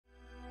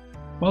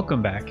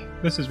Welcome back.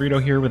 This is Rito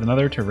here with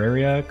another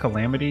Terraria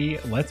Calamity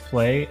Let's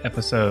Play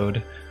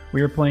episode.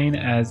 We are playing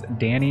as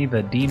Dani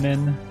the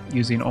Demon,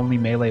 using only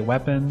melee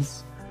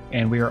weapons,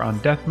 and we are on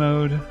Death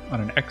Mode, on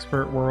an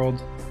expert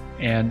world,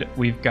 and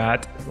we've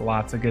got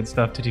lots of good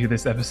stuff to do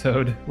this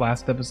episode.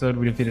 Last episode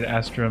we defeated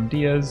Astrum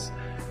Diaz,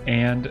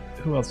 and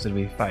who else did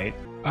we fight?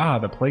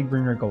 The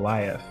Plaguebringer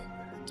Goliath.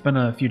 It's been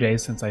a few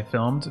days since I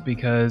filmed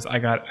because I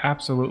got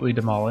absolutely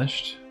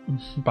demolished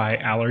by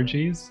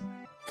allergies.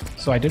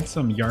 So I did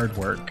some yard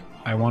work.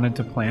 I wanted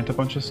to plant a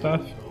bunch of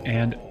stuff,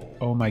 and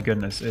oh my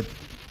goodness, it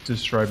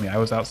destroyed me. I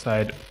was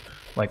outside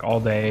like all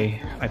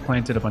day. I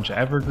planted a bunch of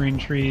evergreen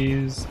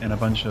trees and a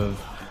bunch of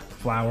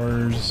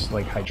flowers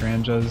like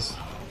hydrangeas,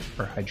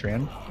 or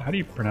how do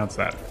you pronounce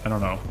that? I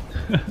don't know.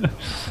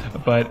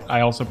 But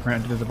I also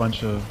planted a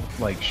bunch of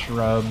like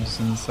shrubs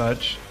and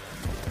such,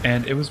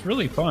 and it was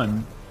really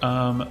fun.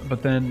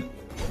 But then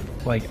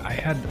like I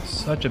had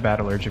such a bad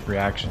allergic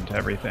reaction to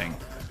everything.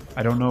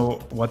 I don't know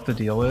what the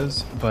deal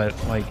is, but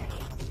like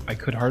I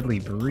could hardly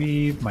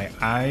breathe, my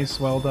eyes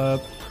swelled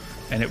up,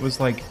 and it was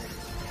like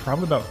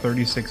probably about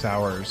 36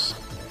 hours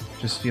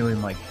just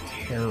feeling like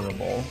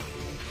terrible.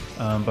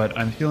 But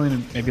I'm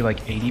feeling maybe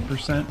like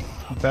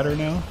 80% better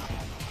now,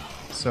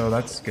 so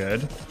that's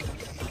good.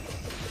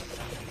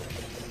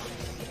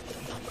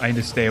 I need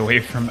to stay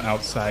away from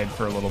outside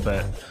for a little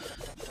bit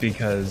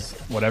because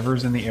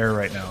whatever's in the air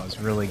right now is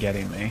really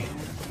getting me.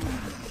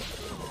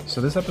 So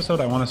this episode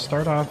I want to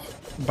start off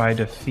by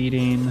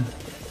defeating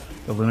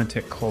the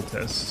Lunatic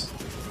Cultists,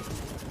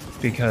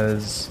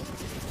 because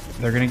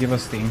they're going to give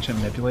us the Ancient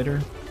Manipulator.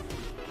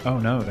 Oh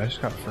no, that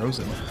just got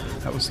frozen.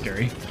 That was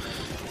scary.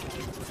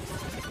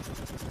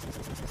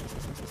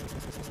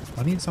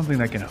 I need something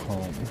that can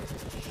home.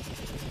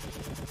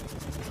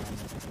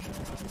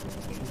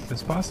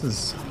 This boss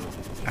is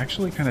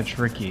actually kind of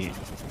tricky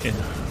in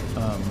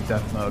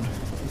Death Mode.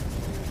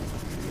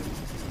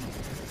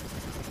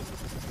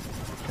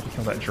 Gotta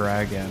kill that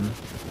dragon.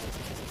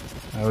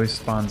 I always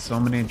spawn so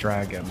many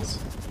dragons.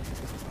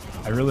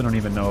 I really don't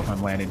even know if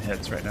I'm landing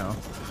hits right now.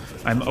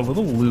 I'm a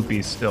little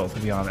loopy still, to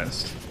be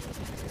honest.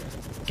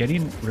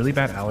 Getting really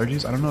bad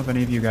allergies. I don't know if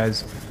any of you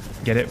guys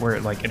get it where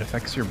it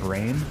affects your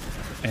brain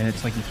and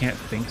it's like you can't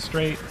think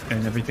straight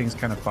and everything's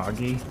kind of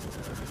foggy.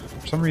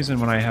 For some reason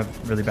when I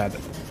have really bad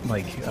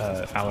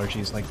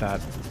allergies like that,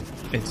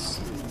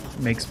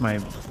 it makes my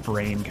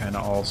brain kind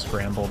of all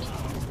scrambled.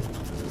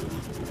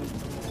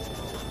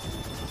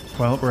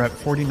 Well, we're at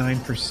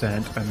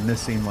 49%. I'm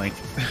missing like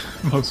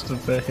most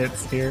of the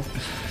hits here.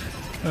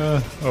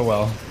 Oh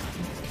well.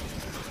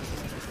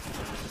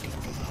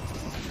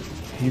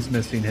 He's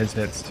missing his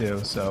hits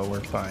too, so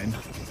we're fine.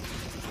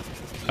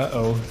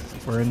 Uh-oh,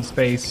 we're in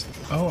space.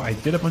 Oh, I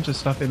did a bunch of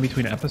stuff in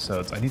between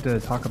episodes. I need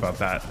to talk about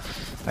that.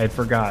 I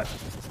forgot.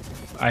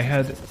 I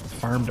had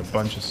farmed a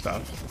bunch of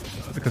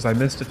stuff because I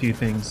missed a few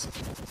things.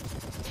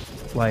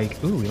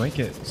 Like, ooh, we might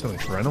get some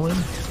adrenaline.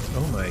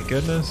 Oh my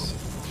goodness.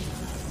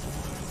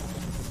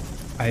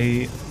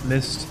 I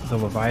missed the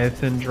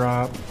Leviathan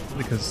drop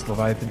because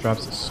Leviathan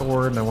drops a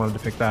sword and I wanted to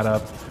pick that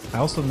up. I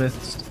also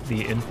missed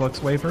the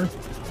Influx Waver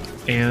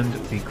and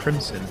the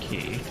Crimson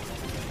Key.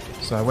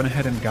 So I went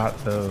ahead and got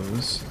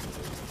those,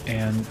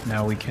 and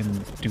now we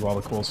can do all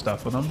the cool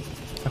stuff with them.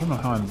 I don't know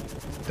how I'm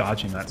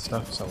dodging that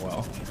stuff so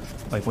well.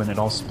 Like when it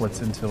all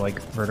splits into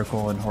like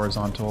vertical and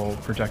horizontal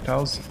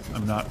projectiles,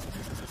 I'm not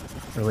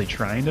really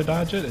trying to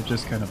dodge it, it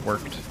just kind of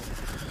worked.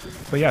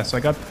 But yeah, so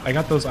I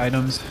got those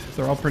items.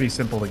 They're all pretty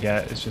simple to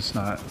get. It's just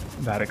not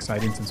that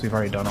exciting since we've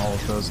already done all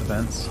of those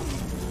events.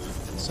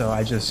 So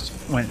I just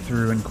went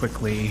through and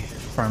quickly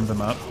farmed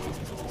them up.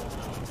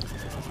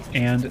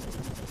 And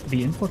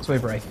the Influx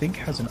Waver I think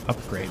has an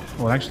upgrade.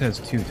 Well, it actually has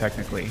two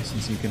technically,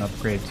 since you can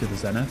upgrade to the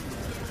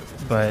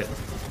Zenith. But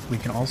we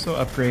can also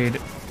upgrade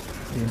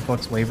the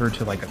Influx Waver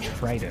to like a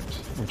Trident,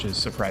 which is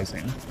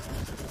surprising.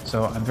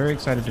 So I'm very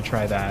excited to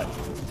try that.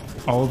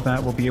 All of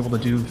that we'll be able to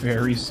do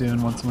very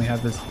soon once we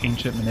have this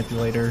Ancient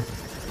Manipulator.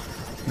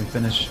 We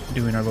finish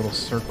doing our little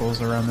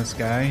circles around this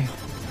guy.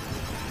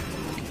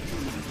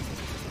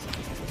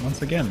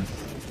 Once again,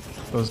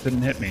 those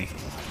didn't hit me.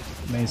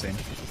 Amazing.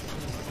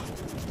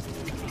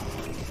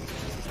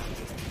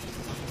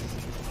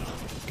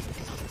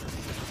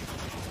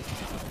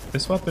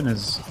 This weapon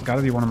has got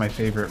to be one of my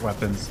favorite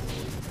weapons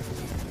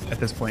at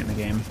this point in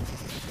the game.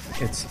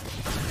 It's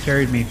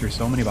carried me through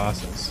so many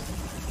bosses.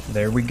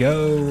 There we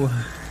go!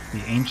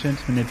 The Ancient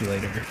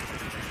Manipulator.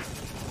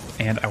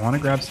 And I want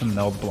to grab some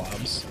meld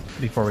blobs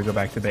before we go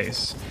back to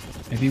base.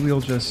 Maybe we'll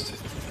just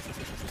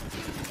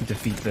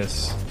defeat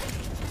this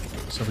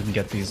so we can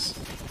get these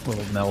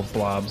little meld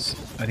blobs.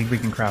 I think we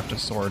can craft a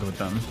sword with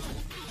them.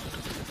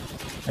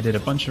 I did a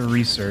bunch of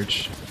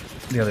research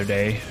the other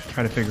day,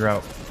 try to figure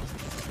out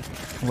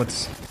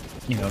what's,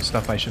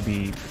 stuff I should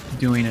be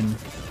doing in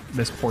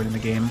this point in the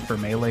game for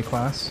melee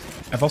class.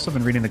 I've also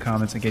been reading the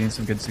comments and getting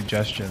some good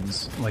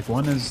suggestions. Like,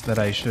 one is that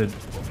I should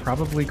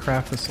probably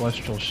craft the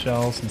Celestial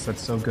Shell since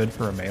that's so good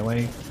for a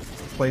melee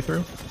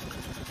playthrough.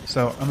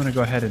 So I'm gonna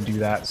go ahead and do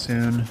that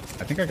soon.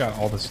 I think I got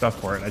all the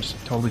stuff for it. I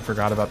just totally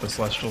forgot about the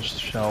Celestial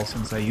Shell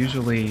since I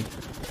usually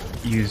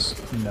use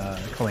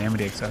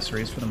Calamity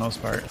accessories for the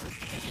most part.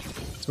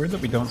 It's weird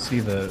that we don't see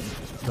the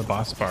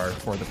boss bar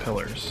for the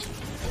pillars.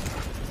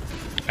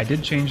 I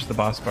did change the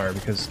boss bar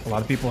because a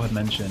lot of people had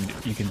mentioned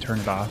you can turn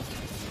it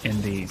off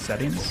in the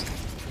settings,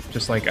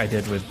 just like I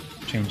did with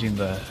changing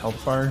the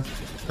health bar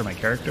for my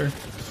character.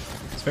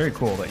 It's very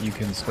cool that you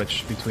can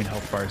switch between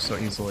health bars so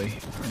easily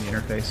in the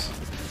interface.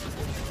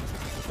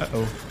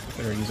 Uh-oh,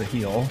 better use a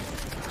heal.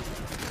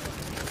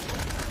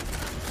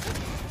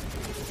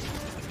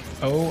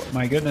 Oh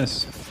my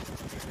goodness.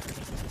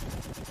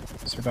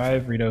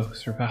 Survive, Rito,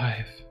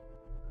 survive.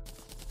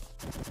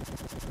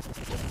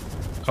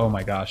 Oh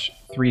my gosh,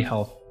 3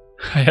 health.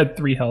 I had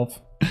 3 health.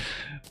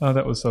 Oh,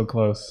 that was so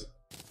close.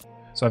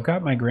 So I've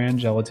got my Grand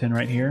Gelatin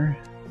right here.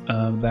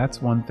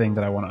 That's one thing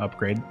that I want to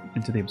upgrade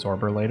into the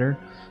Absorber later.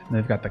 And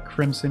they've got the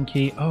Crimson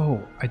Key.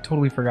 Oh, I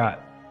totally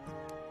forgot.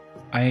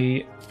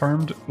 I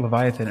farmed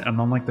Leviathan,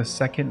 and on like the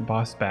second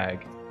boss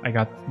bag, I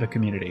got the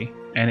community,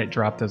 and it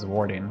dropped as a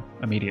warding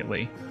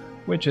immediately,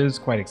 which is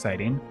quite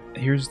exciting.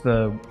 Here's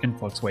the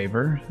Influx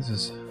Waver. This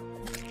is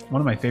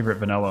one of my favorite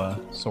vanilla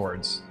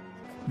swords.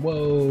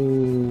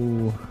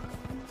 Whoa!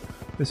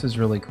 This is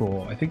really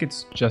cool. I think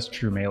it's just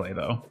true melee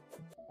though.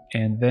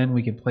 And then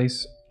we can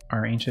place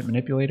our Ancient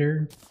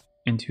Manipulator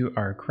into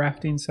our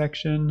crafting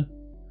section.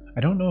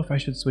 I don't know if I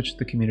should switch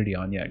the community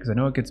on yet, because I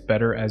know it gets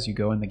better as you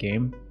go in the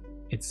game.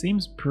 It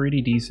seems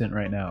pretty decent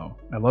right now.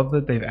 I love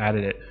that they've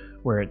added it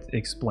where it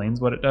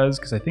explains what it does,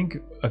 because I think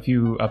a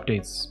few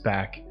updates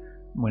back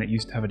when it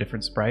used to have a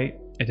different sprite,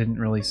 it didn't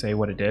really say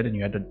what it did and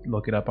you had to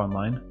look it up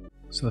online.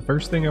 So the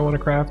first thing I want to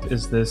craft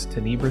is this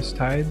Tenebrous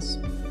Tides,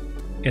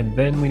 and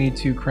then we need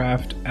to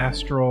craft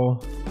Astral...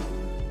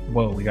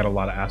 Whoa, we got a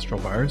lot of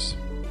Astral bars.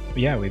 But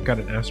yeah, we've got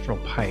an Astral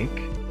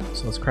Pike,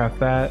 so let's craft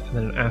that, and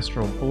then an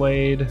Astral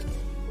Blade.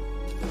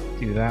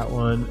 Do that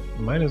one.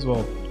 Might as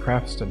well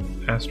craft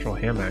some Astral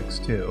Hammocks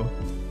too.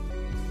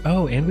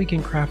 Oh, and we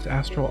can craft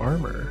Astral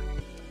Armor.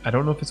 I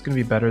don't know if it's going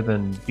to be better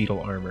than Beetle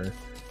Armor,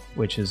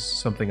 which is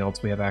something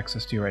else we have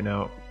access to right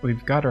now.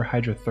 We've got our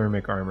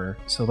Hydrothermic Armor,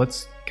 so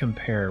let's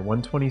compare.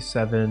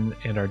 127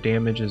 and our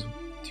damage is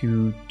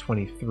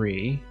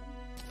 223.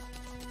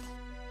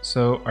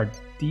 So our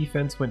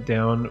defense went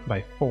down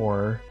by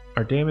 4.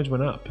 Our damage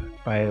went up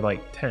by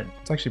like 10.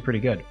 It's actually pretty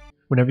good.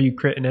 Whenever you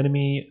crit an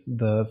enemy,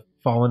 the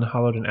Fallen,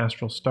 Hallowed, and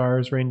Astral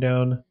Stars rain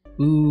down.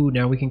 Ooh,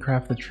 now we can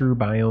craft the true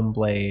Biome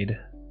Blade.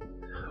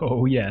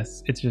 Oh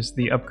yes, it's just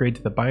the upgrade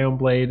to the Biome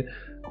Blade,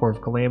 Core of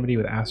Calamity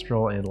with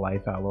Astral and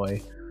Life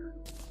Alloy.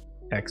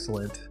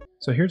 Excellent.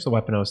 So here's the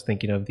weapon I was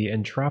thinking of, the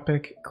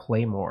Entropic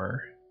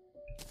Claymore.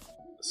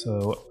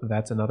 So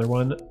that's another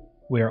one.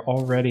 We are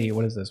already,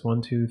 what is this?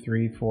 1, 2,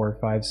 3, 4,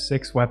 5,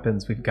 6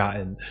 weapons we've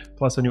gotten,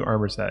 plus a new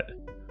armor set.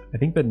 I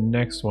think the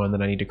next one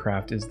that I need to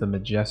craft is the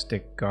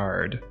Majestic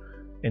Guard.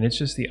 And it's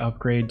just the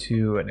upgrade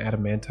to an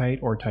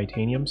Adamantite or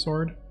Titanium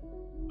sword.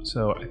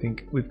 So I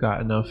think we've got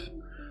enough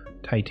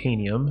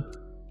titanium.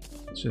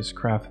 Let's just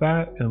craft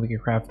that, and we can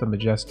craft the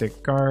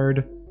Majestic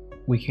Guard.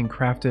 We can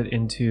craft it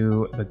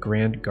into the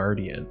Grand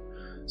Guardian.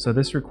 So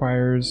this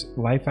requires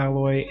Life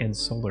Alloy and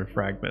Solar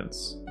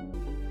Fragments.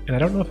 And I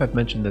don't know if I've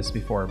mentioned this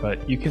before,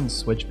 but you can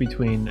switch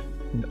between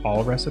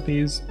all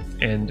recipes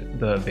and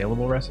the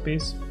available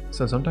recipes.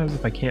 So sometimes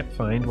if I can't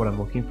find what I'm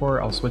looking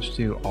for, I'll switch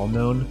to All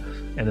Known,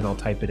 and then I'll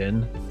type it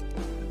in.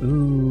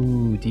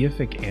 Ooh,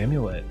 Deific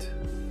Amulet.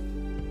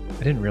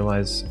 I didn't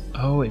realize,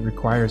 oh, it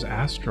requires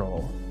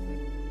Astral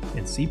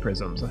and Sea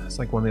Prisms. That's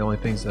like one of the only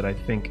things that I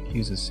think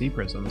uses Sea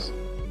Prisms.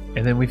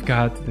 And then we've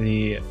got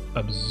the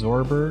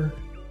Absorber.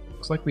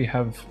 Looks like we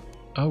have,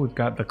 oh, we've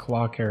got the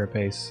Claw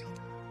Carapace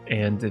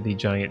and the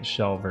Giant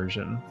Shell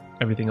version.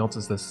 Everything else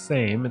is the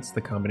same. It's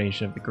the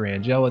combination of the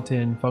Grand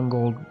Gelatin,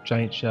 Fungal,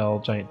 Giant Shell,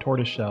 Giant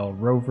Tortoise Shell,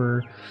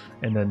 Rover,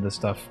 and then the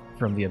stuff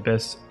from the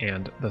Abyss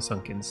and the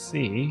Sunken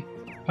Sea.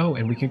 Oh,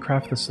 and we can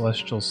craft the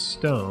Celestial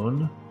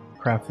Stone,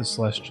 craft the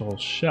Celestial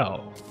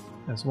Shell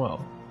as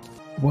well.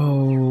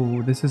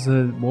 Whoa, this is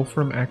a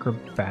Wolfram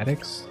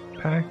Acrobatics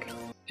pack.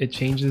 It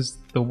changes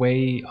the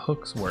way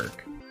hooks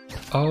work.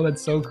 Oh,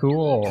 that's so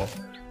cool.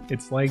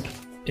 It's like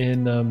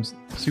in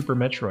Super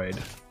Metroid,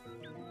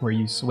 where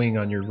you swing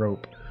on your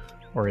rope,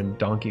 or in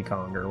Donkey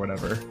Kong or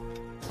whatever.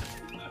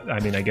 I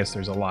mean, I guess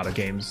there's a lot of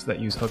games that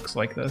use hooks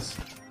like this.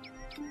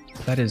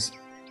 That is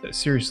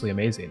seriously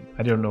amazing.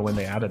 I don't know when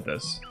they added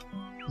this.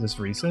 Is this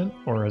recent,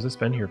 or has this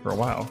been here for a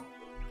while?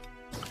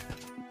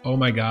 Oh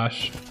my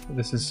gosh,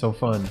 this is so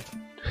fun.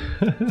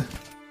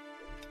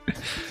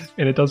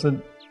 And it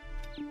doesn't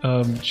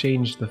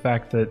change the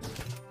fact that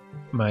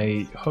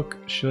my hook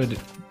should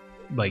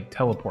like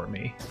teleport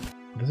me.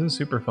 This is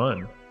super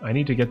fun. I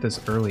need to get this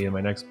early in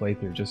my next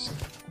playthrough just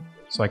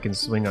so I can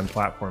swing on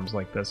platforms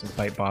like this and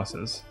fight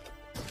bosses.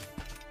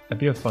 That'd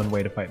be a fun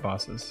way to fight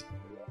bosses.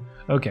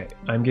 Okay,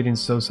 I'm getting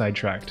so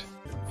sidetracked.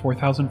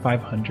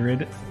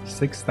 4,500,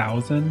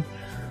 6,000.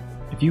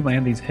 If you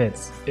land these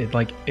hits, it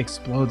like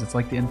explodes. It's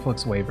like the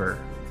Influx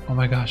Waver. Oh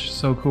my gosh,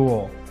 so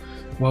cool.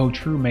 Whoa,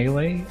 true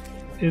melee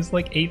is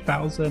like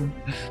 8,000.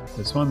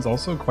 This one's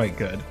also quite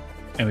good.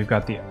 And we've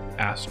got the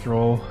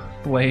Astral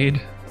Blade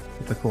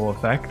with a cool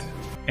effect.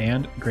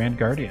 And Grand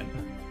Guardian.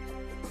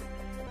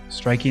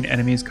 Striking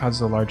enemies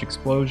causes a large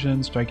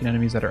explosion. Striking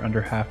enemies that are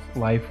under half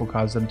life will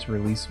cause them to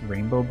release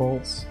rainbow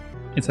bolts.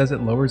 It says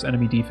it lowers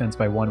enemy defense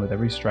by 1 with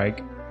every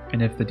strike,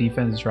 and if the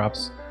defense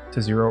drops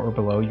to 0 or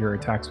below, your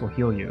attacks will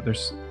heal you.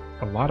 There's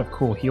a lot of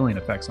cool healing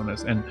effects on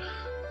this, and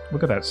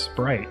look at that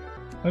sprite.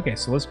 Okay,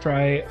 so let's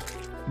try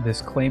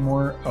this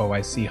Claymore. Oh,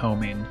 I see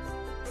homing.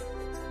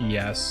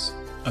 Yes,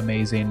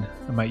 amazing.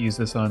 I might use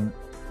this on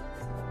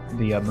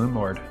the Moon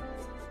Lord.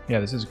 Yeah,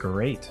 this is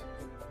great.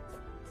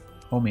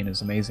 Homing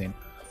is amazing.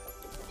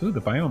 Ooh,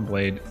 the Biome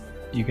Blade.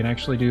 You can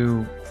actually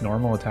do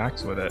normal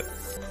attacks with it.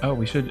 Oh,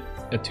 we should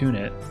attune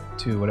it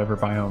to whatever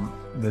biome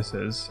this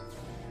is.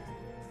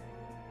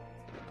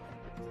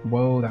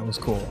 Whoa, that was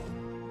cool.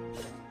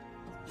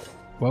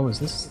 Whoa, is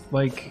this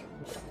like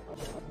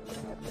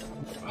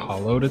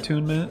hollowed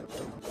attunement?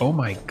 Oh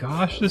my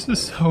gosh, this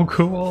is so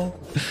cool.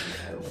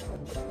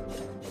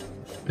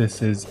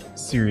 This is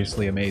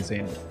seriously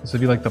amazing. This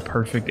would be like the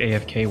perfect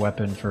AFK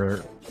weapon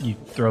for you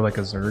throw like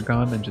a Zerg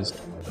on and just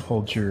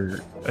hold your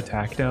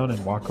attack down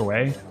and walk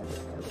away.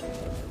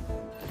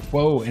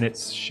 Whoa, and it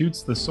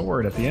shoots the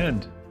sword at the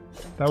end.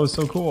 That was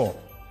so cool.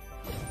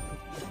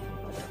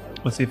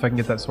 Let's see if I can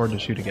get that sword to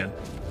shoot again.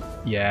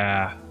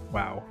 Yeah,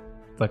 wow.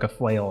 It's like a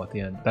flail at the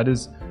end. That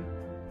is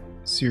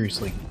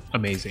seriously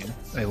amazing.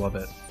 I love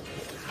it.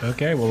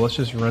 Okay, well, let's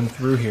just run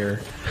through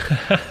here.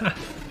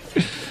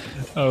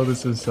 Oh,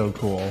 this is so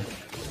cool.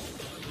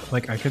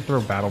 Like, I could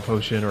throw Battle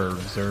Potion or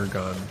Zerg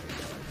on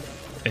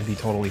and be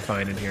totally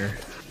fine in here.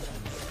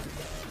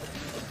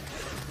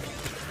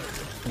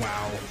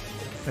 Wow.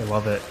 I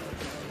love it.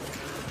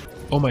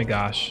 Oh my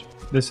gosh.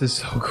 This is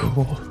so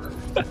cool.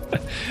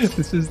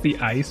 This is the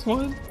ice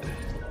one?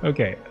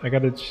 Okay, I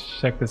gotta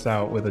check this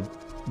out with a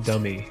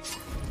dummy.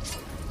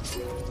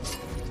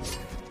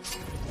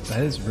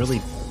 That is really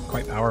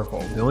quite powerful.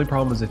 The only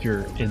problem is if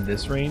you're in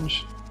this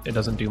range, it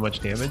doesn't do much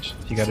damage.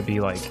 You gotta be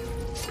like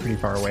pretty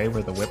far away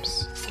where the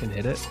whips can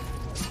hit it.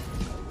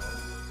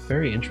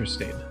 Very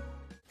interesting.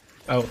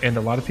 Oh, and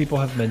a lot of people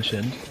have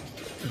mentioned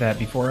that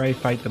before I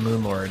fight the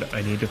Moon Lord,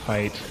 I need to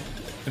fight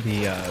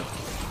the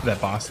that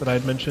boss that I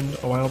had mentioned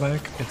a while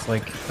back. It's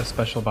like a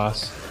special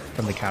boss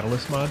from the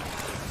Catalyst mod.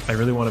 I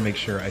really want to make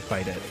sure I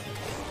fight it.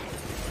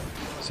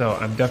 So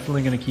I'm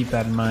definitely going to keep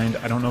that in mind.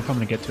 I don't know if I'm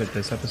going to get to it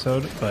this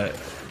episode, but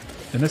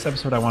in this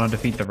episode I want to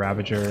defeat the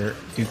Ravager,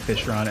 Duke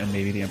Fishron, and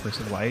maybe the Empress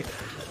of Lite.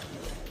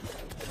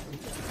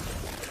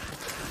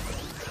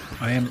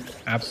 I am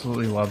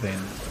absolutely loving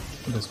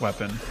this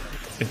weapon.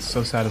 It's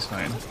so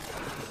satisfying.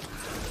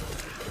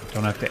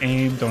 Don't have to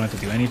aim, don't have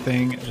to do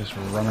anything, just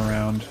run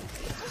around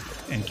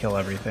and kill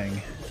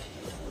everything.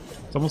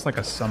 It's almost like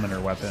a summoner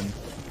weapon,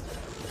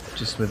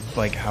 just with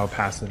like how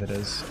passive it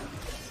is.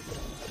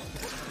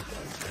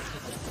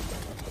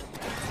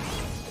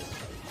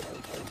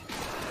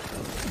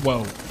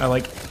 Whoa, I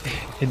like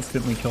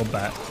instantly killed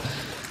that.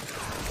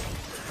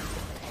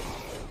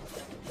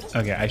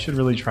 Okay, I should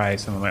really try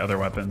some of my other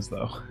weapons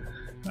though.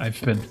 I've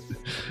been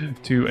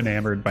too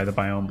enamored by the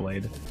Biome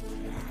Blade.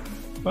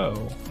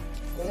 Whoa.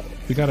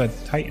 We got a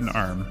Titan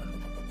arm.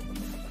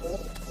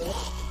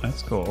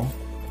 That's cool.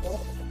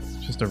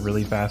 Just a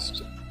really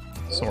fast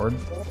sword.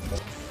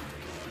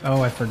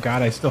 Oh, I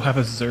forgot I still have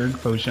a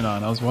Zerg potion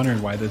on. I was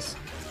wondering why this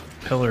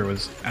pillar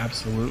was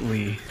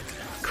absolutely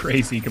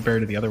crazy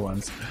compared to the other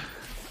ones.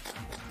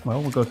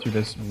 Well, we'll go through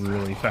this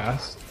really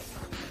fast.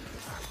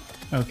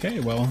 Okay,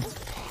 well,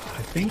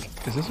 I think,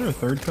 is this our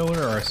third pillar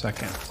or our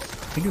second?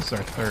 I think this is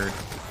our third.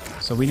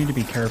 So we need to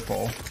be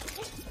careful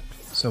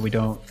so we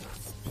don't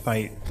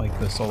fight like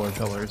the solar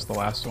pillars, the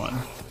last one.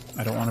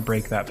 I don't want to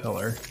break that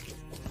pillar.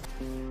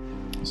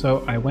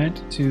 So I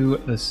went to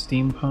the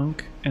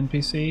steampunk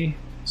NPC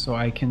so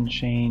I can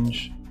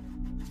change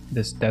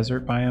this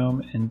desert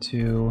biome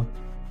into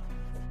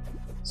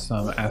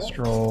some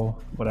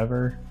astral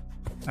whatever,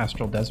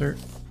 astral desert.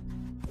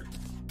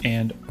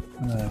 And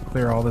I'm gonna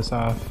clear all this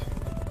off.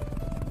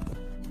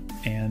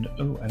 And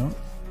oh, I don't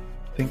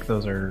think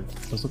those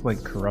look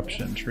like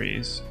corruption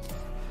trees.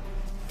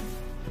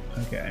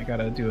 Okay, I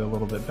gotta do a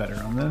little bit better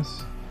on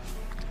this.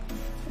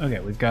 Okay,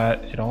 we've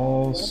got it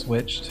all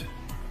switched.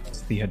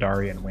 It's the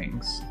Hadarian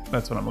wings.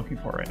 That's what I'm looking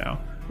for right now.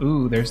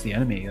 Ooh, there's the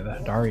enemy, the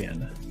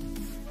Hadarian.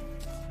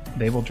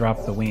 They will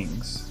drop the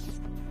wings.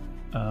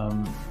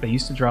 They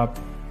used to drop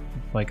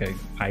like a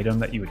item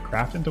that you would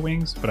craft into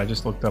wings, but I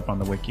just looked up on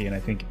the wiki and I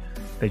think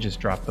they just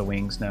drop the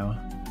wings now.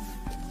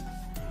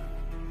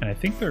 And I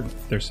think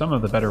they're some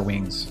of the better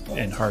wings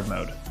in hard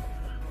mode.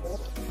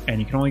 And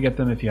you can only get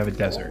them if you have a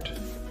desert.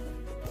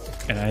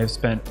 And I have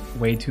spent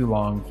way too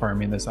long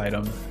farming this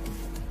item.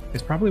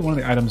 It's probably one of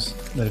the items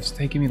that has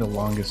taken me the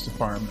longest to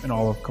farm in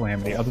all of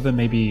Calamity, other than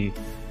maybe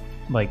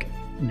like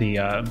the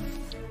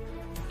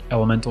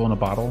elemental in a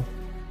bottle,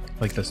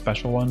 like the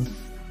special one.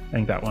 I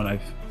think that one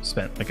I've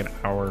spent like an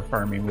hour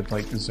farming with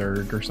like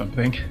Zerg or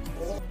something.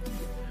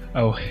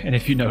 Oh, and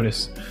if you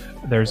notice,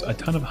 there's a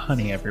ton of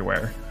honey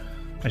everywhere.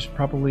 I should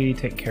probably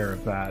take care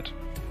of that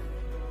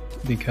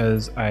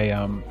because I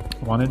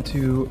wanted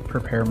to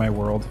prepare my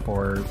world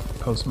for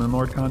post-Moon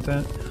Lord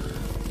content,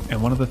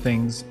 and one of the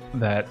things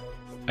that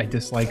I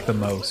dislike the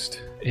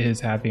most is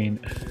having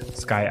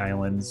sky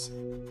islands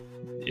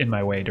in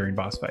my way during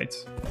boss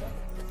fights.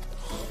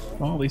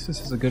 Well, at least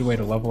this is a good way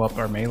to level up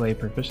our melee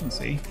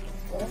proficiency.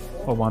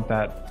 We'll want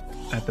that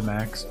at the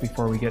max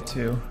before we get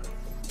to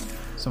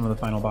some of the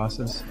final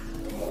bosses.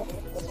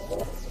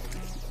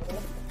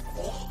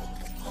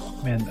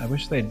 Man, I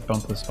wish they'd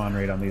bump the spawn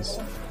rate on these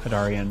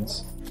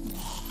Hadarians,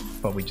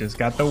 but we just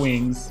got the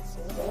wings.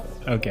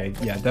 Okay,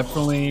 yeah,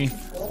 definitely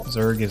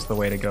Zerg is the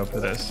way to go for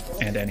this,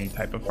 and any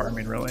type of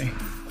farming, really.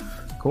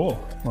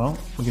 Cool. Well,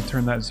 we can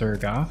turn that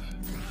Zerg off,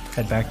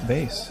 head back to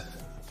base.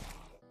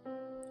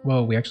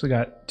 Whoa, we actually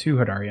got 2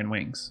 Hadarian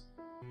wings.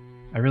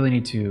 I really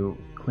need to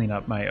clean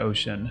up my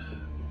ocean.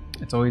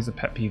 It's always a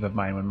pet peeve of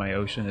mine when my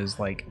ocean is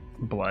like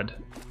blood.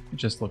 It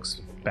just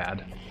looks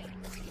bad.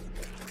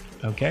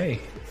 Okay.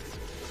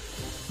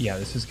 Yeah,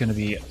 this is going to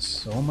be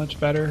so much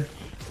better.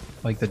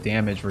 Like, the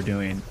damage we're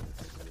doing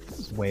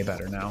is way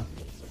better now.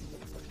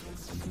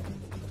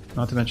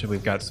 Not to mention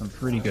we've got some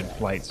pretty good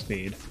flight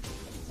speed.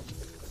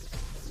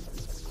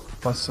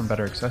 Plus some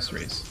better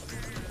accessories.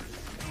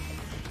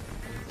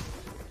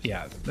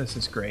 Yeah, this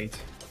is great.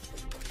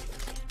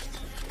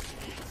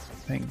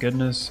 Thank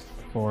goodness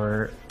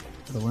for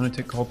the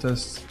Lunatic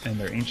Cultists and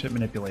their Ancient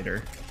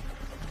Manipulator.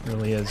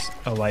 Really is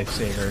a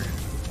lifesaver.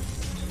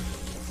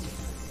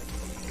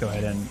 Go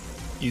ahead and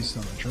use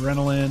some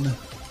adrenaline.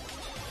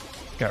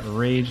 Got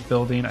rage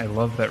building. I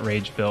love that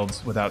rage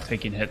builds without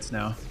taking hits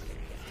now.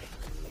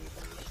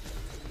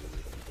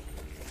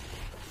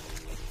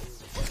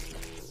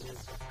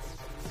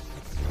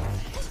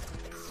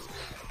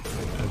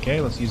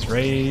 Okay, let's use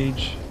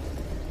rage.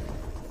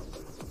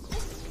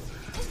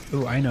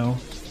 Ooh, I know.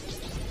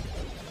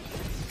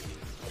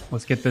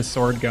 Let's get this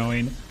sword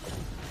going.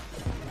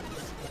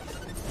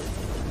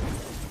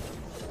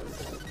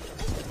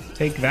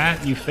 Take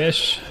that, you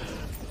fish.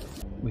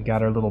 We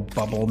got our little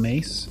bubble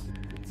mace,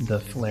 the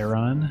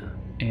Flareon,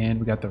 and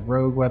we got the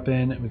rogue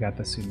weapon, we got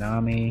the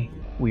tsunami.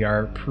 We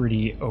are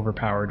pretty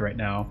overpowered right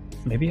now.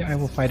 Maybe I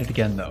will fight it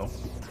again though.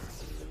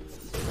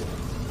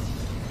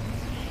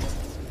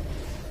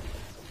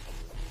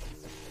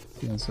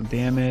 Doing some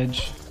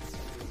damage.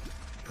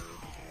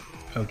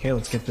 Okay,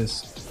 let's get this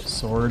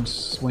sword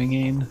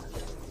swinging.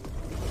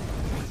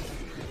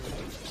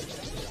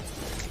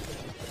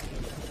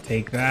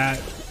 Take that.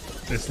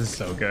 This is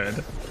so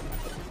good.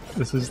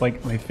 This is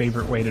like my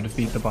favorite way to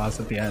defeat the boss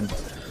at the end.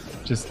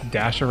 Just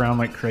dash around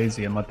like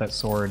crazy and let that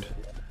sword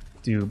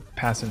do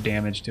passive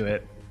damage to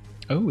it.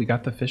 Oh, we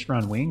got the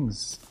Fishron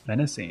wings.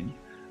 Menacing.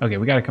 Okay,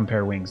 we gotta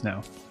compare wings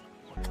now.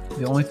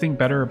 The only thing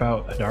better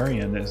about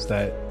Hadarian is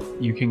that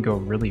you can go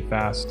really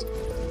fast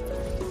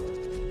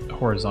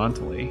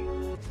horizontally.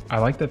 I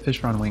like that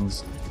Fishron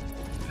wings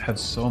have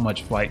so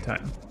much flight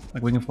time.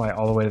 Like, we can fly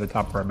all the way to the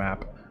top of our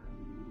map.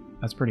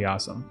 That's pretty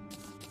awesome.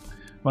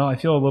 Well, I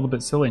feel a little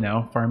bit silly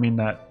now farming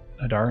that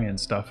Hadarian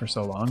stuff for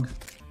so long.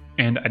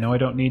 And I know I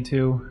don't need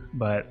to,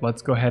 but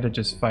let's go ahead and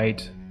just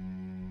fight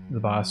the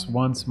boss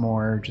once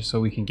more just so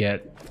we can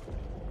get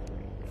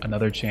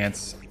another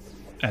chance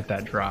at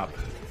that drop.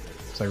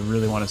 So I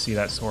really want to see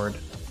that sword.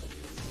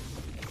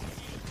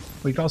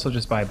 We could also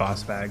just buy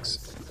boss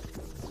bags,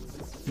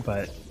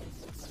 but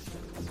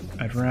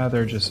I'd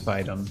rather just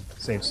fight them,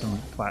 save some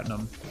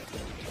platinum.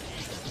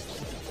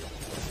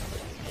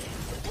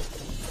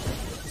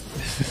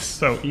 This is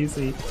so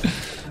easy.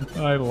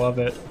 I love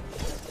it.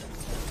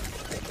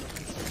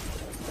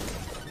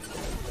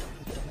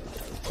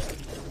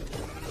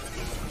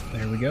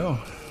 There we go.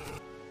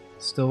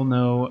 Still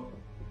no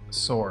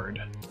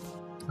sword.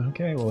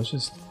 Okay, well, let's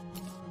just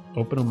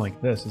open them like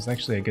this. It's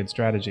actually a good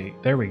strategy.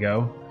 There we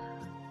go.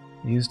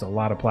 We used a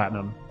lot of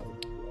platinum,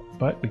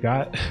 but we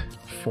got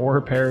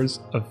 4 pairs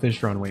of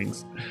Fishron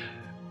wings.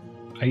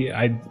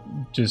 I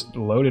just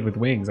loaded with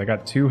wings. I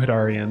got 2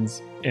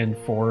 Hadarians and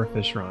 4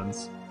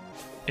 Fishrons.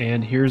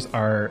 And here's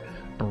our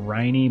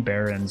Briny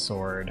Baron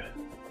sword.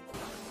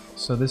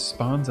 So this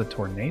spawns a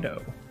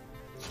tornado.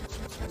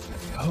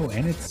 Oh,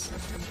 and it's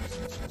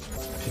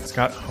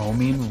got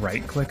homing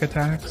right-click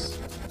attacks.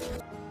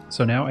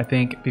 So now I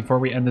think before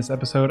we end this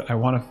episode, I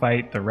want to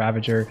fight the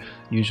Ravager.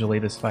 Usually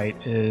this fight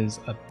is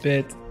a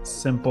bit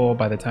simple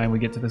by the time we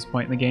get to this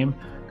point in the game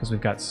because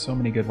we've got so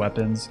many good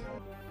weapons.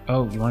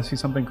 Oh, you want to see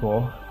something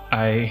cool?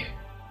 I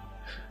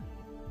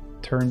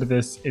turned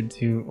this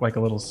into like a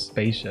little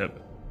spaceship.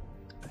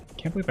 I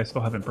can't believe I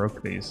still haven't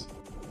broke these.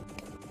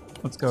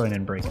 Let's go in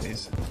and break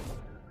these.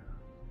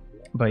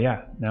 But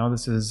yeah, now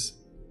this is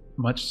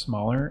much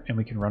smaller and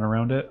we can run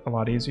around it a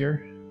lot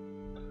easier.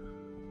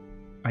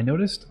 I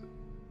noticed,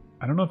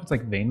 I don't know if it's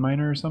like vein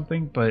miner or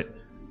something, but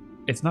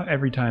it's not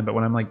every time, but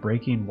when I'm like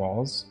breaking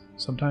walls,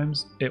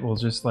 sometimes it will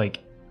just like,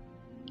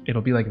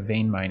 it'll be like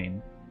vein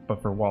mining,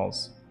 but for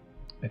walls.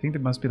 I think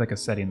there must be like a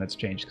setting that's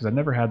changed because I've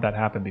never had that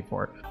happen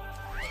before.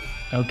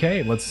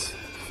 Okay, let's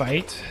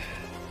fight.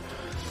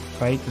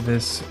 fight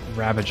this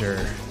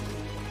Ravager.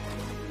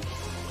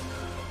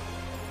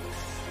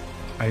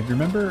 I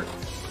remember,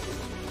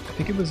 I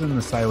think it was in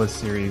the Silas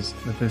series,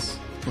 that this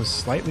was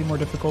slightly more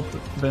difficult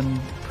than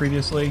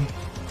previously.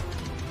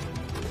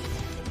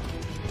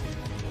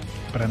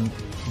 But I'm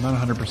not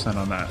 100%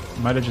 on that. It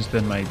might have just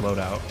been my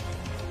loadout.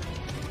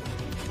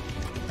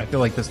 I feel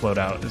like this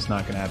loadout is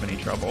not going to have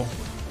any trouble.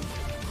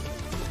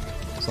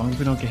 As long as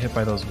we don't get hit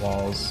by those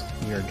walls,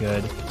 we are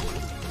good.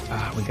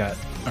 Ah, we got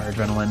our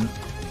adrenaline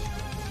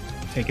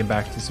taken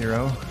back to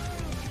 0.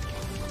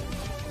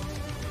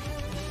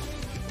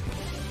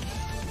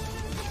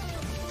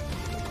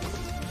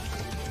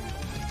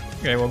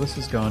 Okay, well this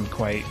is going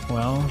quite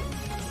well.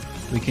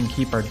 We can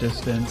keep our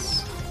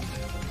distance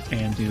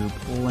and do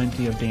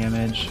plenty of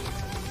damage.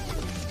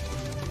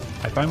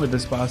 I find with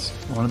this boss,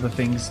 one of the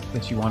things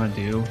that you want to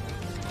do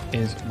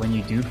is when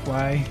you do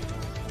fly,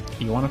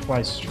 you want to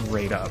fly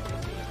straight up.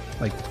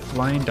 Like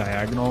flying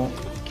diagonal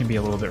can be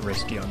a little bit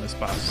risky on this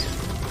boss.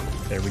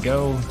 There we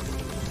go.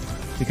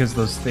 Because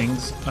those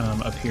things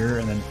appear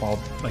and then fall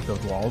like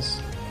those walls.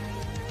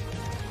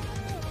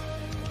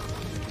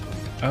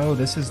 Oh,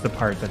 this is the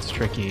part that's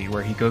tricky,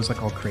 where he goes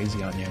like all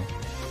crazy on you.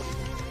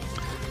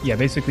 Yeah,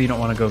 basically you don't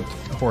want to go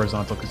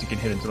horizontal because you can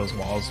hit into those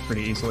walls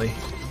pretty easily.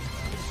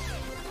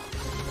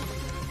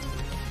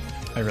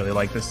 I really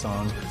like this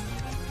song.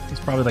 It's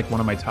probably like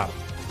one of my top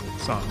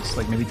songs,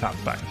 like maybe top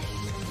 5.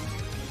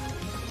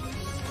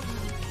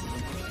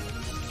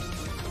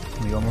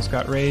 We almost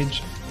got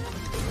rage.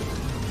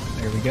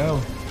 There we go.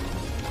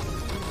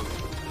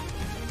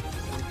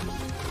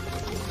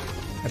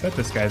 I bet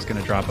this guy's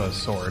gonna drop a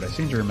sword. I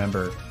seem to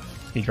remember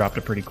he dropped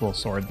a pretty cool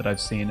sword that I've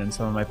seen in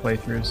some of my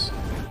playthroughs.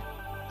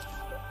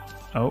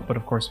 Oh, but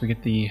of course we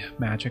get the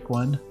magic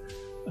one.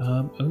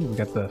 Oh, we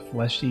got the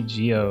fleshy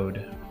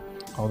geode.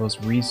 All those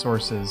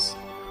resources.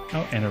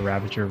 Oh, and a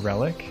Ravager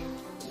relic.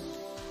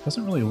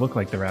 Doesn't really look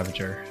like the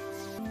Ravager.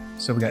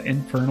 So we got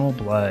Infernal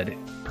Blood.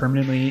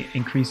 Permanently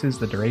increases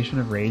the duration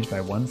of rage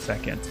by 1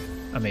 second.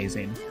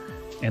 Amazing.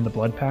 And the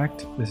Blood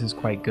Pact. This is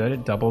quite good.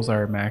 It doubles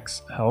our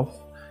max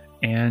health.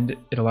 And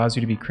it allows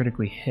you to be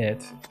critically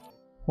hit.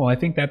 Well, I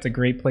think that's a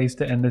great place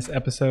to end this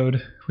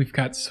episode. We've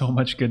got so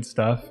much good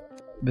stuff.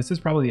 This is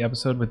probably the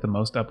episode with the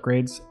most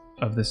upgrades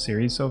of this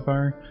series so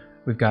far.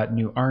 We've got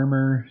new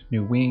armor,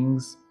 new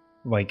wings,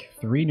 like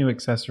 3 new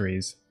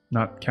accessories,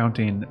 not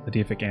counting the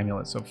deific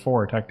amulet, so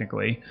 4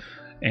 technically.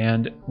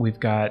 And we've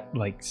got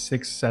like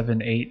 6,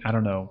 7, 8, I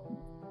don't know,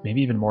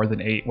 maybe even more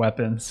than 8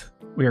 weapons.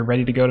 We are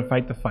ready to go to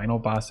fight the final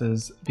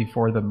bosses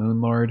before the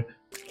Moon Lord.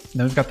 And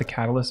then we've got the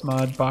Catalyst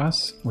mod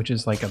boss, which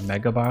is like a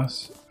mega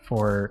boss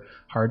for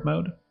hard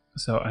mode.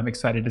 So I'm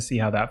excited to see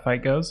how that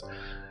fight goes.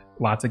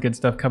 Lots of good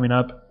stuff coming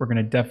up. We're going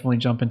to definitely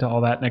jump into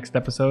all that next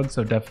episode,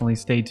 so definitely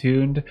stay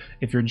tuned.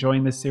 If you're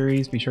enjoying this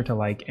series, be sure to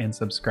like and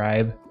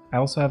subscribe. I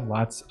also have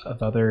lots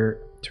of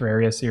other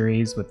Terraria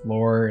series with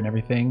lore and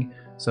everything,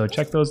 so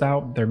check those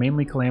out. They're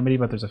mainly Calamity,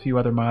 but there's a few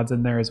other mods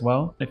in there as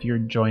well. If you're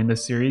enjoying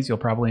this series, you'll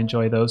probably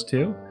enjoy those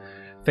too.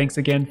 Thanks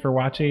again for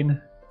watching,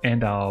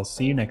 and I'll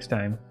see you next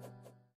time.